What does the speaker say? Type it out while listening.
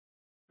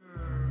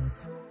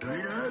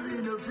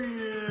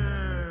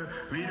fear.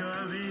 We don't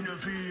have no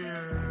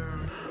fear.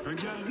 And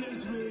God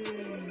bless me.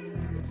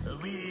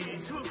 We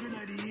smoking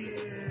at the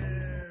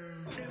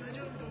air. Never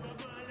jump up a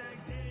ball like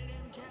say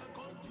them can't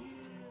compare.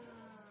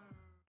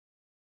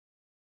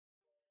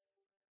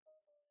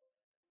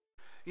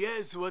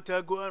 Yes, what's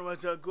up going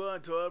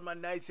to all my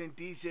nice and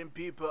decent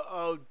people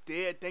out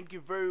there. Thank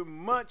you very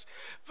much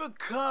for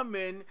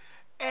coming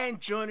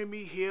and joining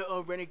me here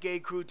on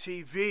Renegade Crew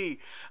TV.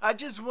 I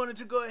just wanted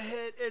to go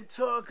ahead and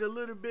talk a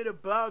little bit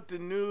about the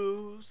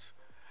news.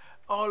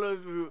 All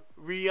of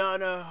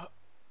Rihanna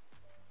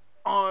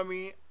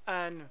army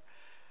and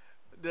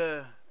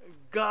the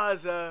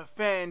Gaza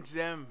fans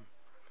them.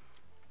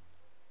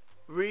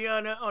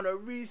 Rihanna on a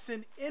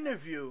recent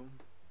interview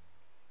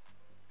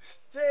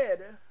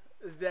said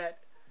that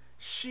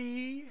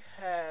she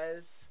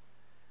has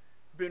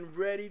been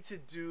ready to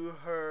do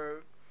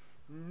her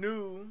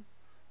new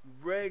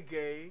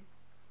reggae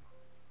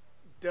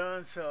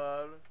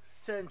dancehall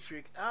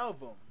centric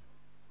album,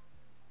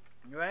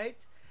 right?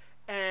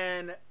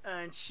 And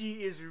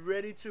she is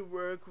ready to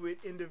work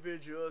with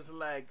individuals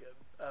like,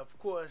 of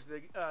course,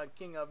 the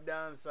king of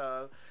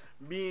dancehall,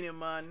 Beenie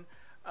Man.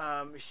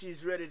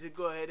 She's ready to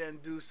go ahead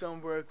and do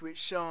some work with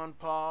Sean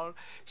Paul.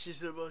 She's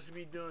supposed to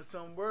be doing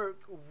some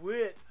work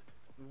with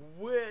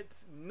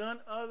none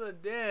other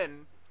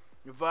than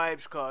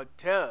Vybz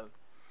Kartel.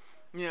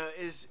 You know,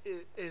 it's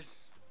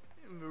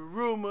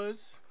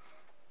rumors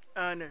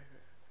and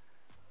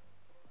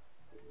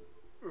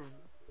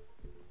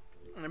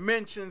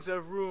mentions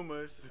of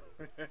rumors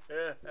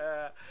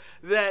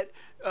that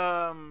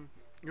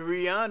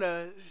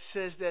Rihanna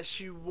says that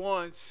she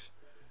wants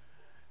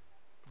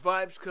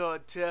Vybz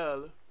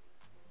Kartel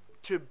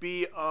to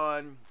be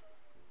on.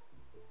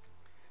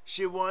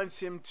 She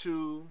wants him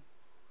to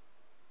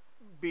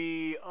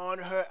be on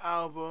her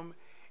album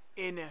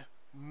in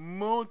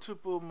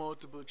multiple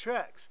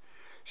tracks.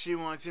 She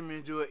wants him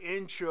to do an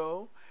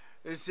intro.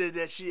 It said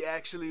that she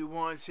actually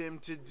wants him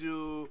to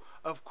do,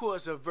 of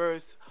course, a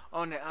verse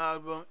on the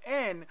album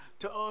and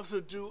to also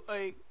do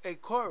a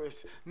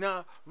chorus.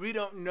 Now, we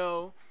don't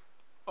know,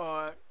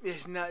 or it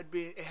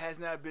has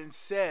not been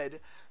said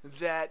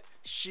that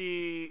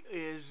she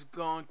is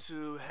going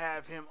to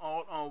have him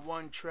all on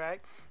one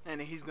track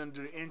and he's going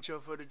to do the intro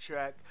for the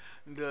track,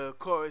 the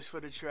chorus for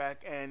the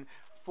track, and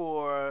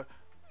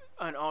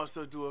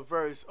also do a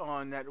verse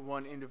on that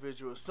one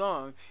individual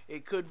song.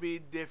 It could be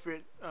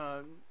different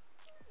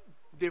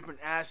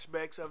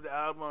aspects of the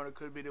album, or it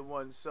could be the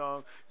one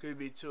song, could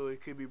be two,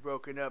 it could be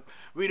broken up.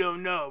 We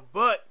don't know.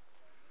 But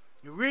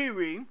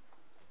Riri,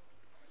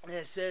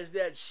 it says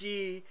that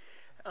she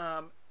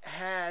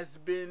has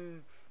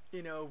been,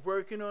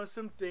 working on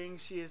some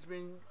things. She has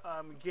been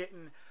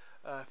getting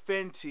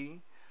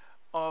Fenty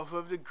off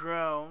of the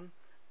ground,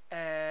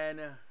 and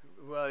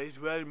well, it's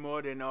well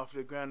more than off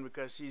the ground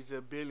because she's a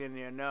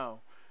billionaire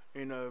now.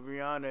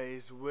 Rihanna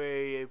is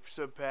way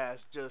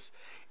surpassed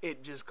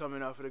just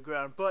coming off of the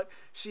ground. But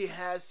she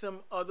has some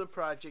other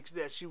projects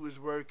that she was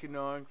working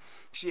on.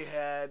 She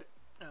had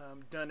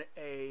done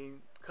a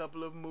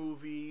couple of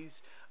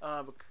movies.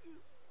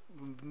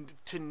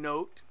 To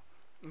note,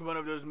 one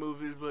of those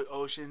movies was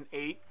Ocean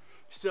 8.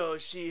 So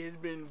she has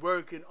been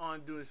working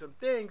on doing some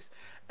things,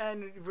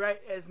 and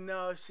right as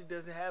now she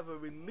doesn't have a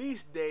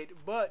release date.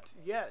 But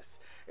yes,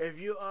 if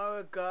you are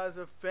a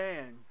Gaza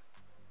fan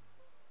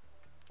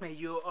and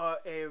you are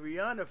a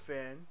Rihanna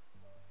fan,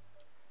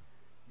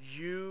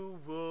 you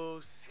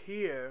will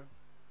hear,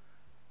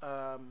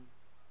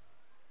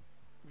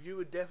 you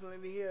would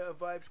definitely hear a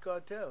Vybz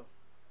Kartel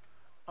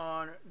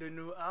on the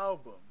new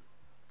album.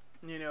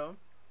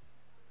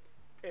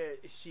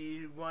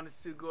 She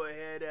wants to go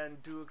ahead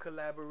and do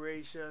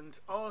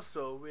collaborations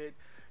also with,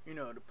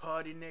 the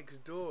Party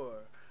Next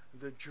Door,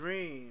 The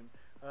Dream,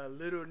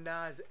 Little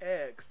Nas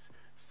X.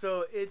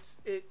 So it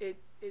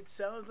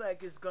sounds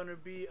like it's gonna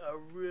be a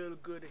real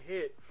good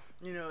hit.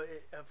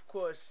 Of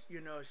course,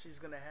 she's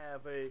gonna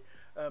have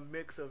a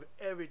mix of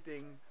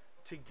everything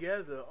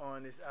together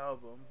on this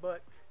album.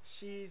 But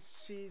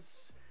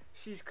she's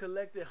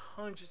collected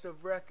hundreds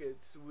of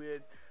records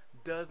with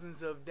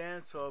dozens of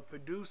dancehall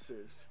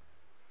producers.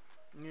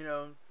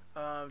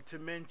 To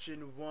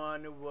mention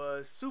one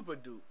was Super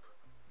Dupe,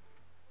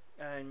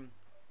 and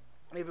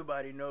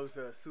everybody knows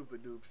Super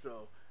Dupe,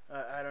 so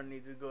I don't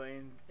need to go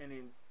in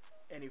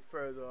any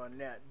further on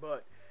that.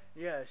 But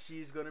yeah,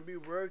 she's gonna be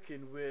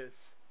working with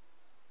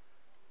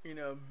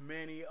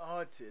many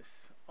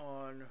artists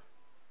on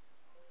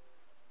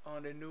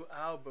the new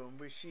album,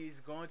 which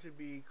she's going to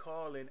be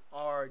calling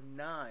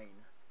R9.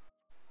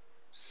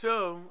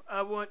 So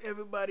I want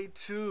everybody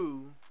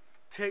to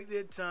take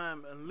their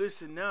time and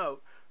listen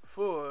out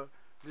for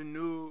the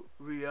new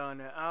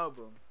Rihanna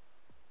album.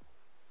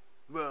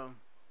 Well,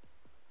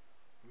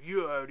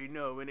 you already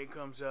know when it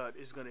comes out,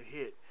 it's gonna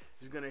hit.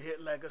 It's gonna hit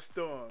like a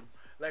storm,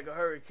 like a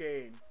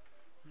hurricane.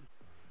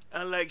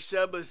 And like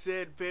Shabba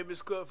said,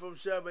 famous quote from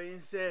Shabba, he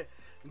said,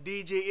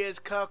 DJ ears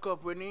cock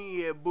up when he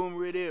hear boom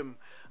rhythm.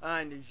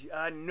 And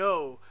I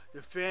know the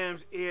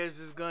fams' ears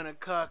is gonna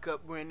cock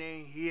up when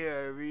they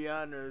hear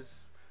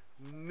Rihanna's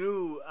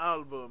new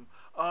album,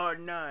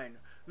 R9.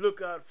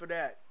 Look out for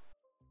that.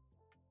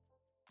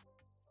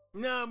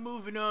 Now,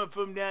 moving on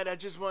from that, I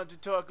just want to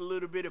talk a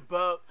little bit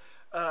about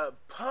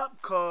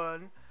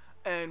Popcaan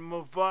and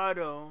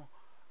Mavado.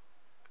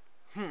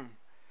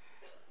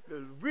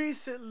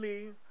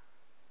 Recently,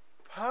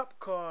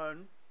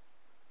 Popcaan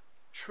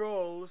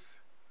trolls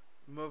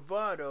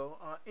Mavado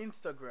on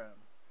Instagram.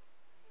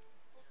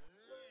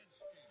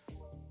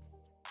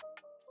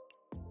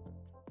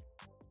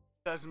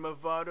 Because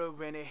Mavado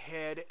went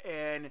ahead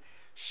and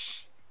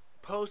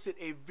posted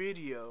a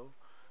video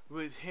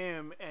with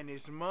him and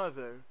his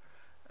mother,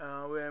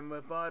 where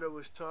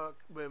Mavado's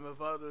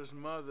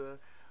mother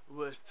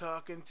was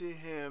talking to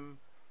him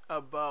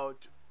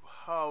about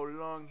how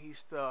long he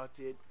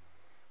started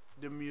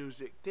the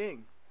music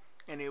thing,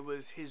 and it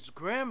was his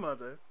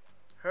grandmother,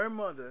 her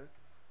mother,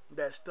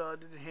 that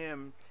started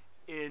him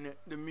in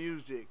the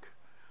music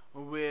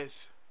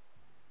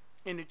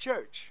in the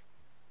church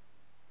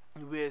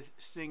with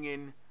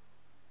singing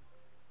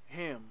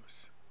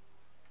hymns.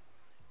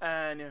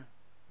 And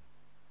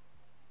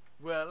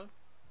well,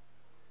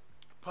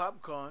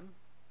 Popcaan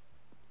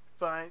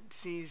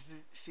sees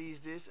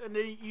this, and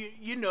then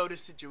you know the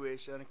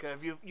situation. Okay,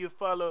 if you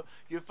follow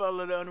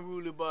the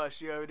Unruly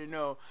Boss, you already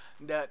know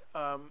that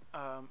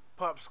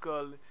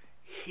Popskull,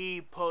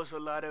 he posts a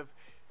lot of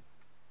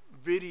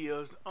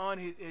videos on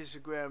his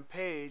Instagram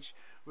page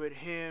with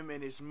him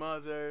and his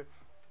mother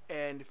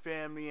and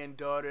family and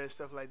daughter and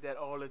stuff like that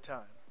all the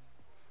time,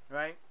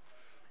 right?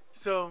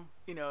 So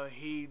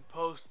he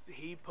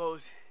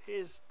posts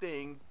his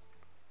thing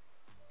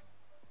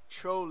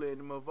trolling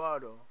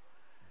Mavado,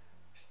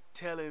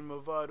 telling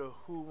Mavado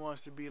who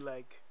wants to be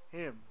like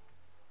him.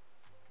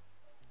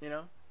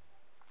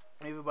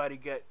 Everybody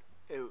get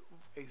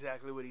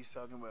exactly what he's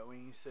talking about when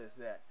he says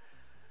that.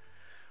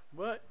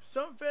 But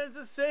some fans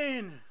are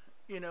saying,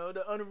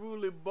 the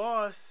Unruly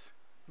Boss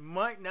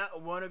might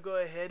not want to go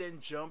ahead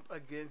and jump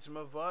against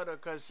Mavado,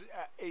 because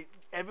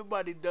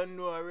everybody done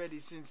know already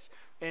since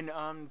in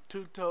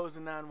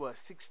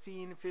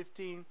 2016,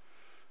 15,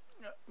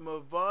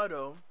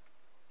 Mavado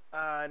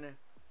and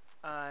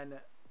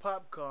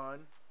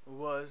Popcaan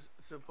was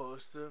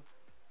supposed to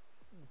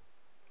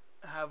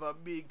have a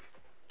big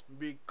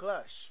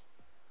clash,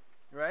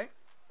 right?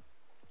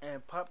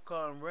 And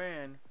Popcaan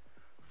ran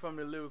from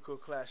the lyrical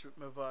clash with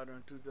Mavado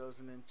in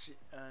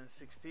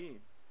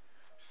 2016.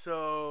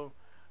 So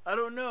I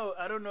don't know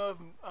if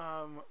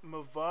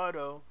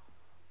Mavado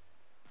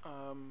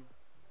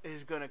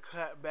is gonna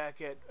clap back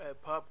at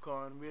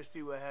Popcaan. We'll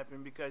see what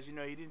happens, because he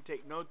didn't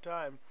take no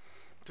time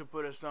to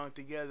put a song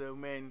together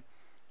when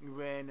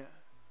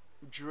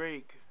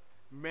Drake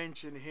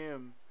mentioned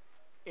him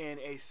in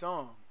a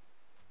song.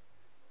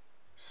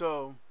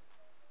 So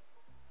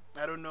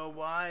I don't know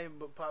why,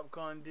 but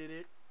Popcaan did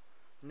it.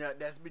 Now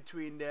that's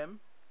between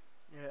them.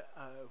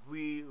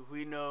 We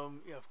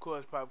know, of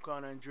course,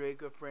 Popcaan and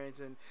Drake are friends,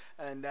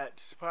 and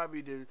that's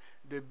probably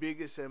the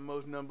biggest and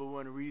most number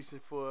one reason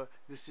for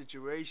the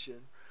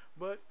situation.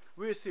 But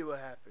we'll see what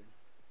happens.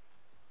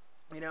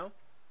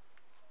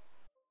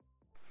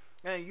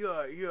 And you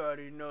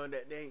already know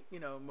that they,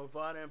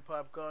 Mavado and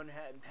Popcaan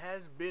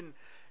has been,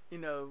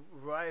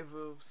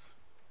 rivals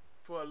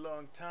for a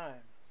long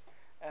time,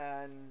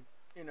 and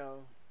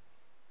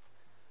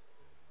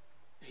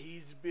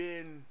he's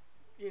been,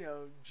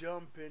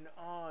 jumping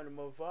on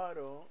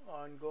Mavado,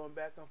 on going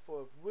back and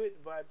forth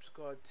with Vybz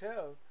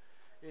Kartel,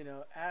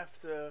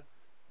 after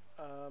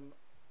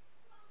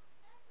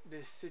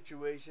this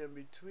situation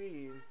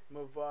between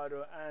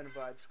Mavado and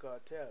Vybz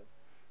Kartel.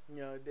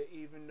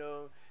 Even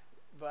though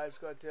Vybz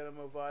Kartel and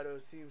Mavado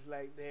seems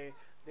like they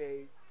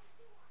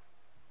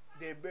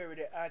bury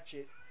the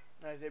hatchet.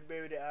 As they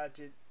bury the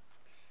hatchet,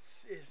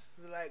 it's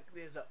like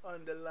there's an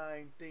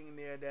underlying thing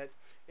there that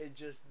it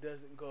just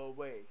doesn't go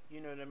away.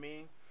 You know what I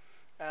mean?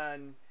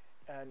 And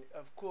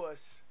of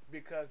course,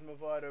 because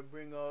Mavado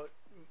bring out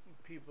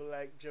people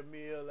like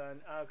Jamil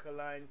and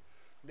Alkaline,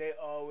 they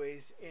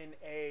always in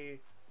a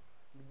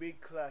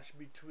big clash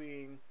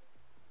between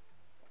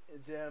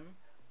them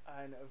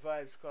and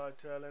Vybz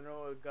Kartel, and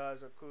all the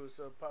guys are cool.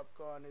 So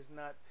Popcaan is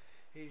not,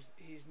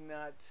 he's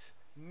not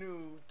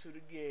new to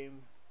the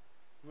game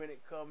when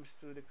it comes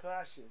to the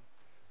clashing,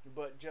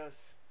 but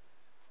just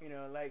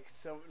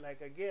like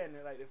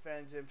the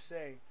fans them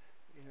say,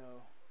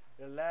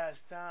 the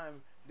last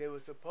time they were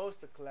supposed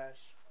to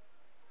clash,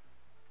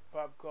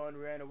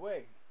 Popcaan ran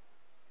away.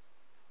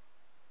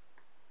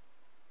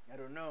 I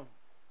don't know.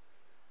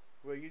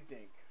 What do you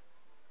think?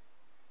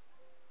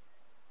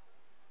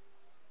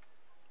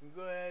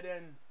 Go ahead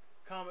and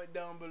comment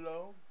down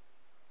below.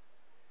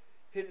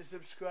 Hit the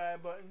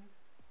subscribe button.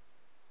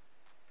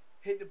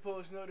 Hit the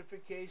post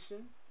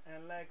notification.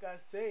 And like I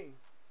say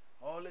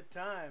all the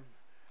time,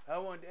 I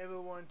want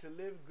everyone to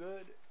live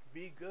good,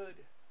 be good,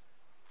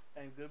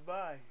 and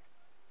goodbye.